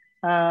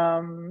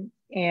 And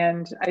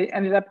I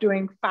ended up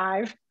doing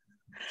 5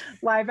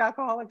 live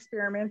alcohol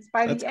experiments.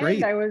 By the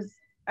end,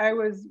 I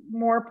was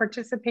more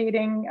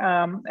participating.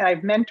 I've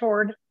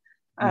mentored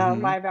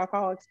live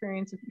alcohol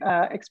experiments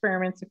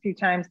a few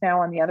times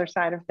now on the other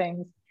side of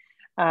things.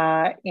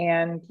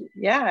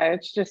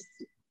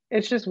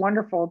 It's just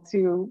wonderful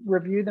to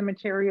review the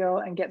material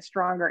and get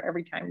stronger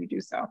every time you do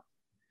so.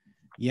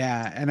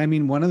 Yeah. And I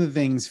mean, one of the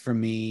things for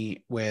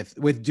me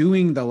with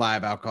doing the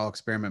live alcohol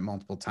experiment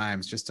multiple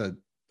times,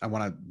 I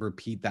want to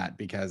repeat that,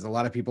 because a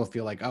lot of people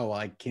feel like, oh, well,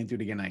 I can't do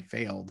it again. I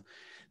failed.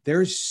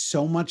 there's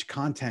so much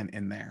content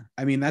in there.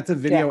 I mean, that's a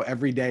video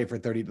every day for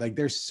 30, like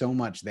there's so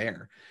much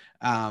there.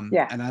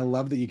 And I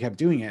love that you kept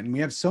doing it. And we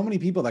have so many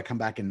people that come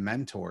back and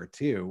mentor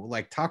too.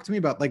 Like, talk to me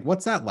about like,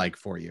 what's that like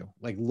for you?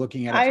 Like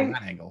looking at it from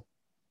that angle.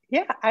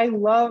 Yeah, I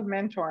love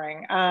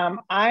mentoring.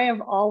 I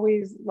have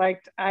always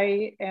liked,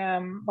 like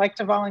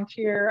to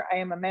volunteer. I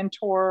am a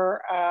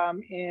mentor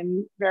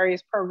in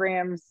various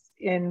programs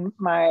in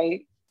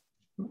my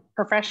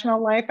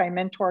professional life. I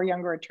mentor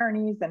younger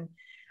attorneys and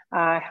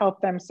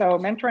help them. So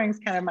mentoring is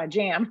kind of my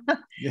jam.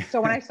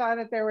 So when I saw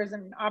that there was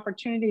an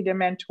opportunity to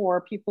mentor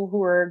people who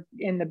were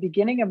in the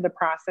beginning of the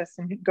process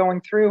and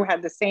going through,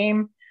 had the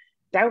same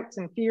doubts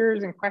and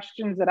fears and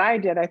questions that I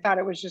did, I thought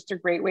it was just a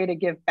great way to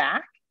give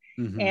back.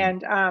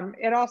 And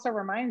it also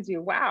reminds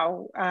you,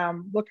 wow,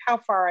 look how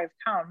far I've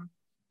come.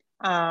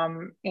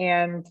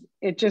 And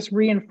it just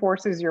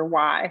reinforces your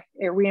why.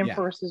 It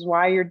reinforces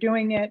why you're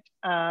doing it.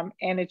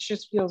 And it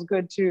just feels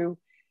good to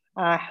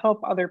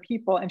help other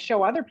people and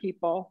show other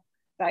people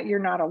that you're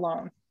not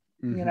alone,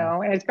 you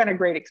know, and it's been a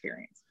great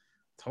experience.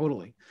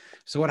 Totally.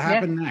 So what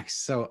happened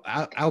next? So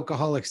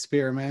Alcohol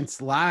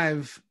Experiments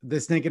live,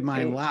 This Naked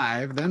Mind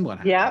live, then what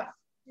happened?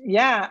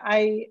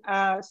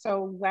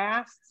 So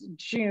last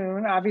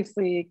June,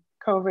 obviously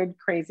COVID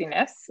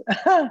craziness.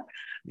 That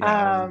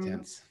was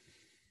intense.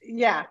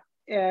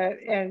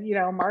 And you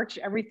know, March,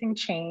 everything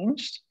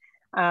changed.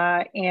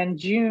 And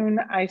June,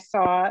 I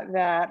saw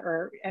that,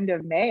 or end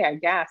of May, I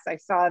guess, I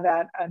saw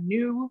that a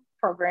new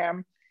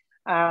program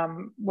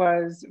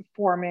was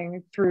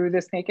forming through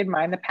This Naked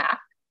Mind, the Path.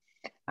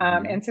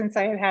 And since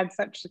I had had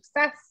such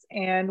success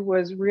and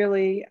was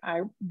really,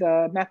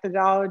 the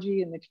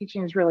methodology and the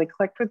teachings really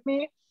clicked with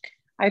me,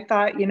 I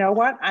thought, you know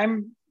what,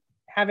 I'm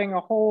having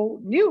a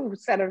whole new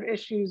set of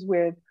issues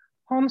with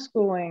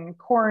homeschooling,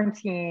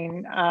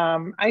 quarantine,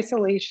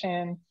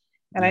 isolation.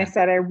 And I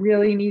said, I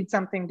really need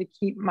something to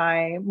keep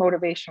my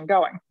motivation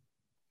going.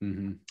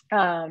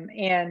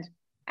 And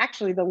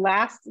actually the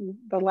last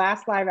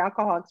live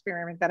alcohol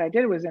experiment that I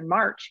did was in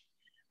March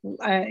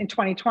in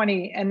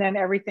 2020. And then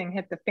everything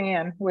hit the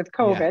fan with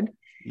COVID.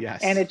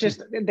 And it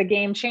just, the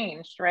game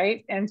changed,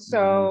 right? And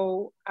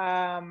so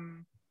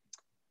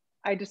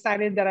I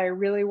decided that I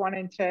really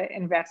wanted to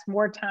invest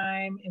more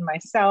time in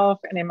myself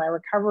and in my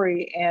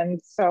recovery. And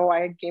so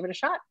I gave it a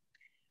shot.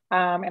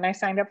 And I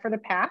signed up for the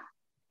Path.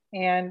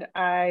 And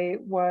I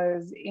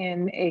was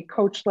in a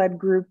coach-led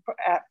group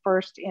at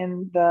first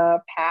in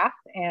the Path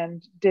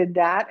and did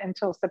that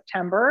until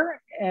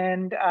September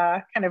and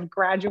kind of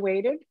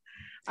graduated.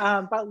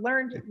 But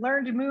learned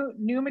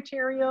new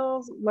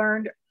materials,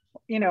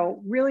 you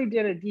know, really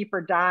did a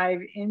deeper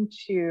dive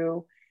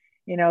into,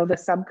 you know, the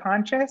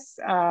subconscious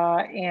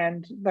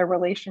and the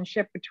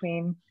relationship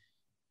between,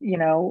 you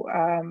know,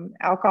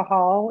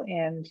 alcohol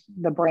and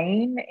the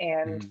brain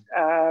and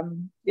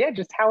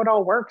just how it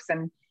all works.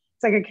 And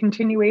it's like a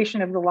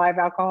continuation of the live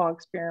alcohol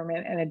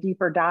experiment and a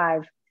deeper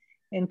dive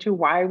into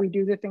why we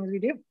do the things we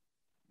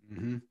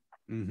do.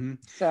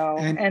 So,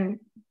 and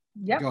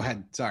go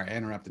ahead. Sorry, I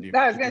interrupted you.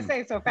 I was going to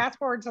say, so fast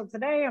forward till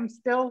today, I'm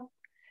still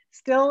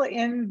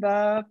in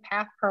the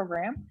Path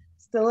program.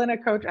 Still in a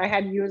coach. I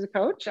had you as a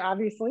coach,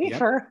 obviously,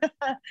 for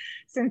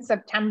since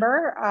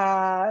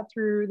September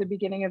through the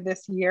beginning of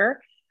this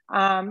year.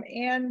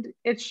 And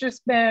it's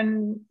just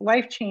been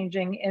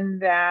life-changing in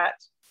that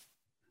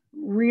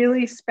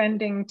really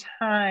spending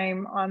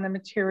time on the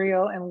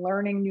material and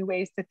learning new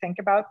ways to think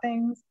about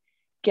things,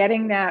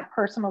 getting that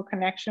personal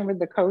connection with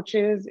the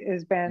coaches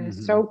has been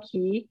so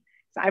key.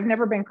 So I've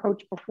never been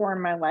coached before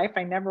in my life.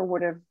 I never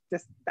would have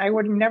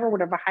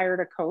hired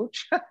a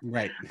coach.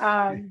 Right.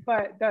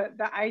 But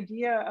the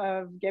idea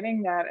of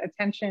getting that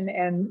attention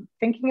and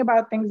thinking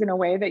about things in a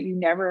way that you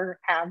never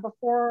have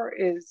before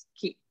is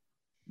key.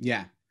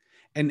 Yeah.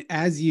 And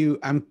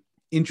I'm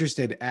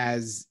interested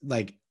as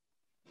like,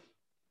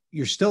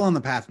 you're still on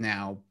the Path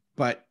now,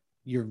 but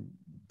you're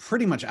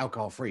pretty much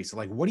alcohol free. So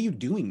like, what are you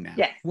doing now?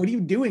 What are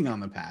you doing on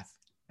the Path?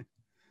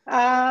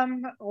 A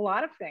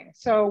lot of things.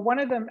 So one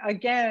of them,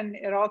 again,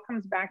 it all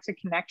comes back to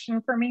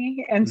connection for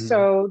me. And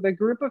so the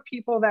group of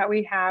people that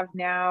we have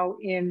now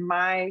in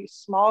my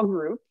small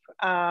group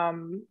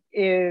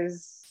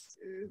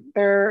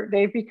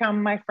they've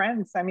become my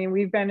friends. I mean,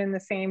 we've been in the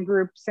same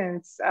group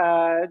since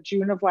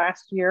June of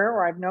last year,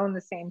 or I've known the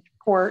same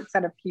core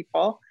set of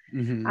people.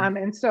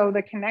 And so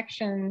the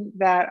connection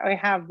that I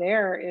have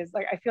there is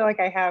like, I feel like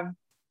I have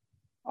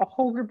a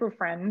whole group of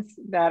friends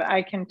that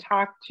I can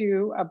talk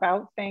to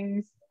about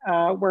things.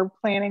 We're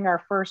planning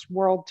our first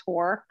world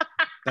tour.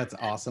 That's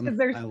awesome.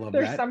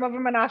 There's some of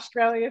them in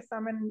Australia,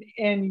 some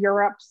in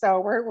Europe. So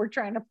we're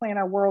trying to plan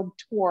a world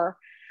tour.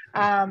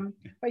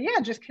 But yeah,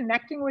 just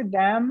connecting with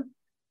them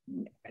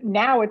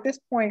now at this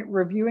point,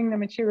 reviewing the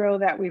material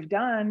that we've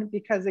done,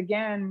 because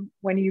again,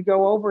 when you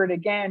go over it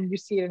again, you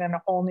see it in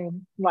a whole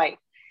new light.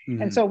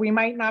 And so we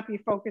might not be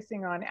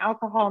focusing on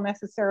alcohol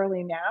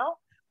necessarily now,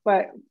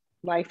 but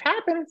life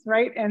happens,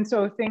 right? And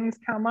so things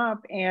come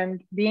up,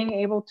 and being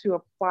able to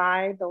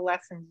apply the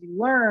lessons you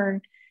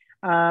learn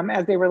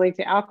as they relate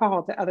to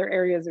alcohol to other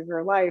areas of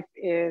your life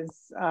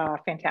is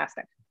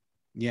fantastic.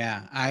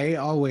 Yeah, I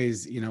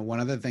always, one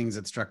of the things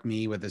that struck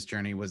me with this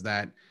journey was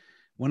that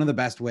one of the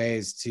best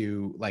ways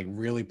to like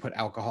really put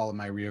alcohol in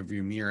my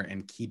rearview mirror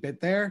and keep it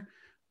there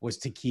was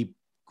to keep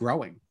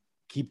growing,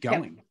 keep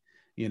going,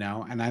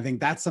 and I think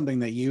that's something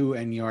that you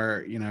and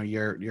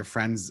your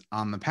friends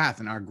on the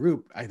path in our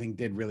group, I think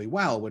did really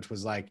well, which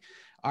was like,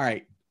 all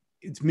right,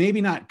 it's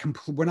maybe not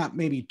we're not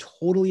maybe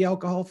totally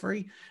alcohol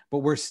free, but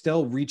we're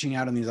still reaching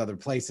out in these other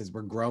places.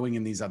 We're growing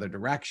in these other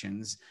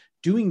directions.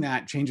 Doing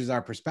that changes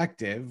our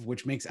perspective,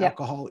 which makes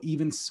alcohol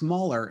even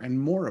smaller and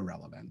more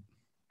irrelevant.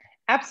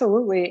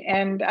 Absolutely.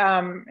 And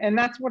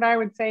that's what I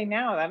would say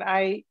now, that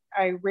I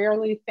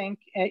rarely think,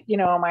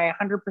 am I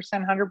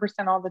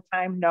 100% all the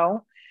time?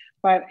 No,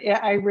 but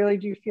I really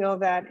do feel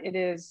that it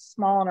is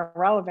small and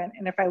irrelevant.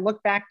 And if I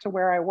look back to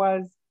where I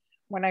was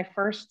when I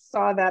first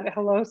saw that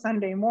Hello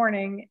Sunday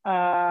Morning,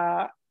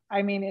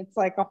 it's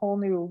like a whole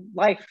new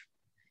life,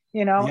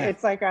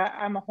 It's like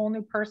I'm a whole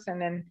new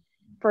person. And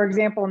for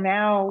example,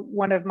 now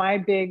one of my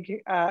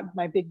big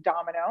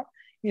domino,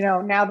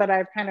 now that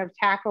I've kind of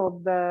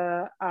tackled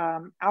the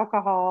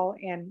alcohol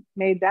and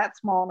made that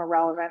small and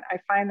irrelevant, I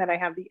find that I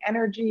have the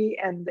energy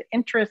and the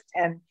interest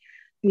and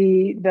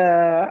the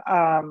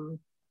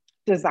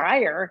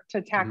desire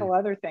to tackle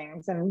other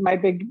things. And my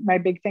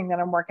big thing that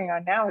I'm working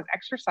on now is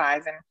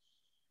exercise. And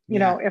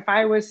if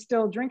I was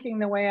still drinking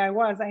the way I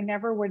was, I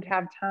never would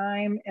have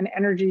time and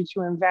energy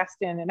to invest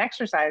in an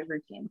exercise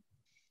routine.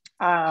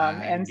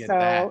 And so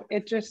that.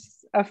 It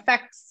just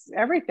affects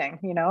everything,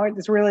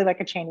 it's really like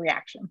a chain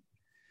reaction.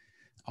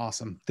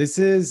 Awesome. This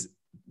is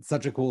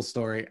such a cool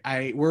story.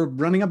 We're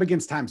running up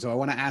against time, so I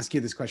want to ask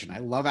you this question. I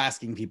love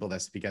asking people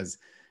this because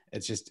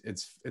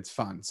it's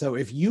fun. So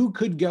if you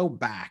could go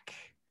back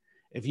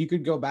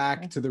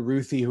to the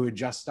Ruthie who had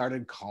just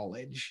started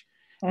college,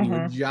 and you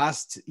were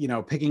just,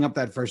 picking up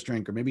that first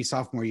drink, or maybe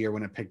sophomore year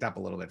when it picked up a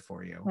little bit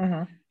for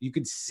you, you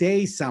could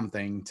say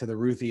something to the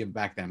Ruthie of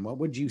back then. What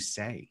would you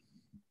say?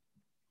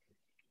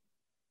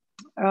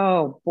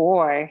 Oh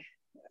boy.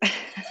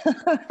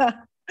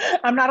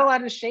 I'm not allowed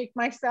to shake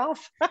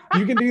myself.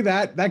 You can do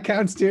that. That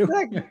counts too.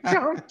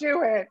 Don't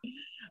do it.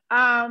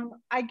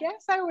 I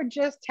guess I would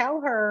just tell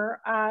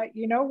her,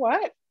 you know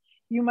what?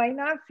 You might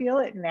not feel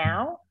it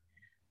now,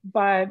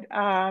 but,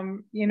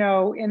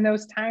 in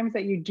those times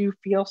that you do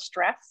feel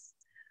stress,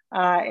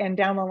 and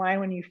down the line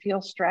when you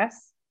feel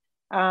stress,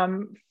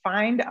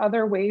 find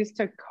other ways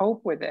to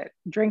cope with it.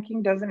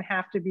 Drinking doesn't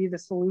have to be the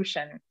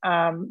solution.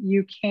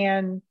 You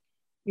can,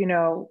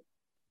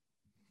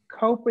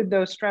 cope with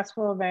those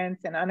stressful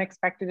events and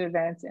unexpected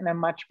events in a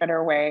much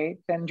better way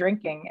than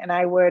drinking. And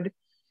I would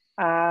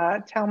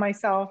tell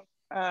myself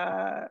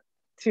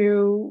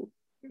to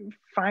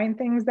find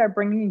things that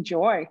bring me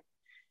joy,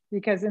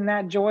 because in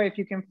that joy, if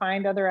you can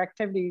find other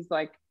activities,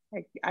 like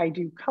I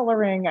do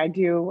coloring, I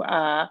do,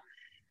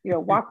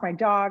 walk my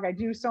dog, I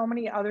do so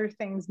many other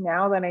things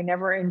now that I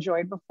never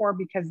enjoyed before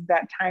because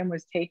that time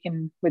was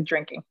taken with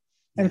drinking.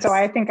 And so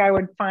I think I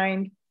would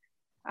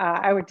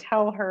I would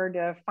tell her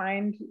to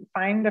find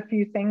a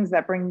few things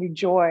that bring you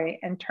joy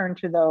and turn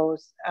to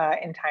those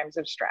in times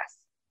of stress.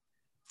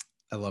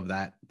 I love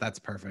that. That's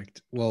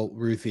perfect. Well,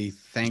 Ruthie,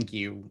 thank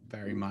you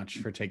very much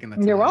for taking the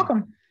time. You're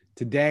welcome.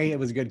 Today, it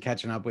was good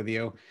catching up with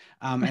you.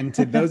 And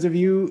to those of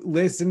you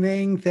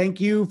listening, thank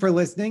you for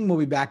listening. We'll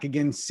be back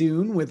again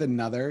soon with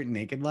another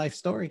Naked Life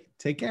story.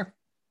 Take care.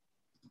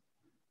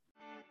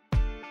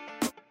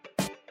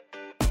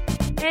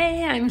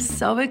 Hey, I'm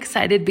so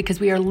excited because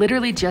we are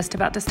literally just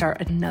about to start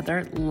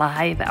another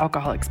live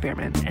alcohol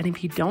experiment. And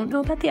if you don't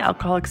know about the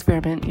alcohol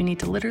experiment, you need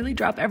to literally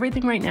drop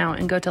everything right now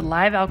and go to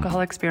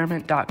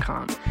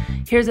livealcoholexperiment.com.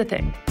 Here's the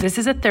thing. This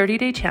is a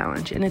 30-day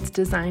challenge, and it's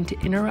designed to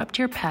interrupt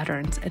your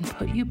patterns and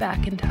put you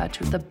back in touch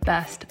with the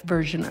best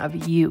version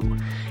of you.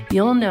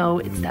 You'll know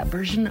it's that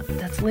version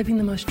that's living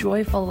the most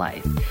joyful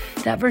life,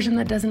 that version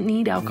that doesn't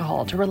need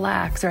alcohol to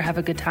relax or have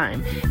a good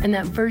time, and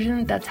that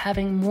version that's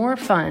having more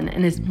fun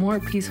and is more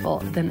peaceful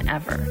than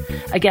ever.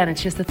 Again,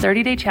 it's just a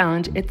 30-day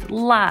challenge. It's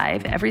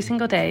live every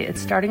single day.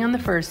 It's starting on the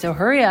 1st, so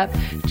hurry up.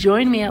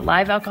 Join me at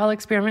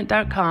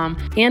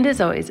livealcoholexperiment.com. And as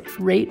always,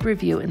 rate,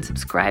 review, and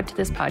subscribe to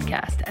this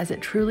podcast, as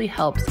it truly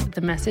helps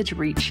the message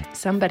reach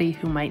somebody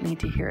who might need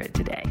to hear it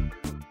today.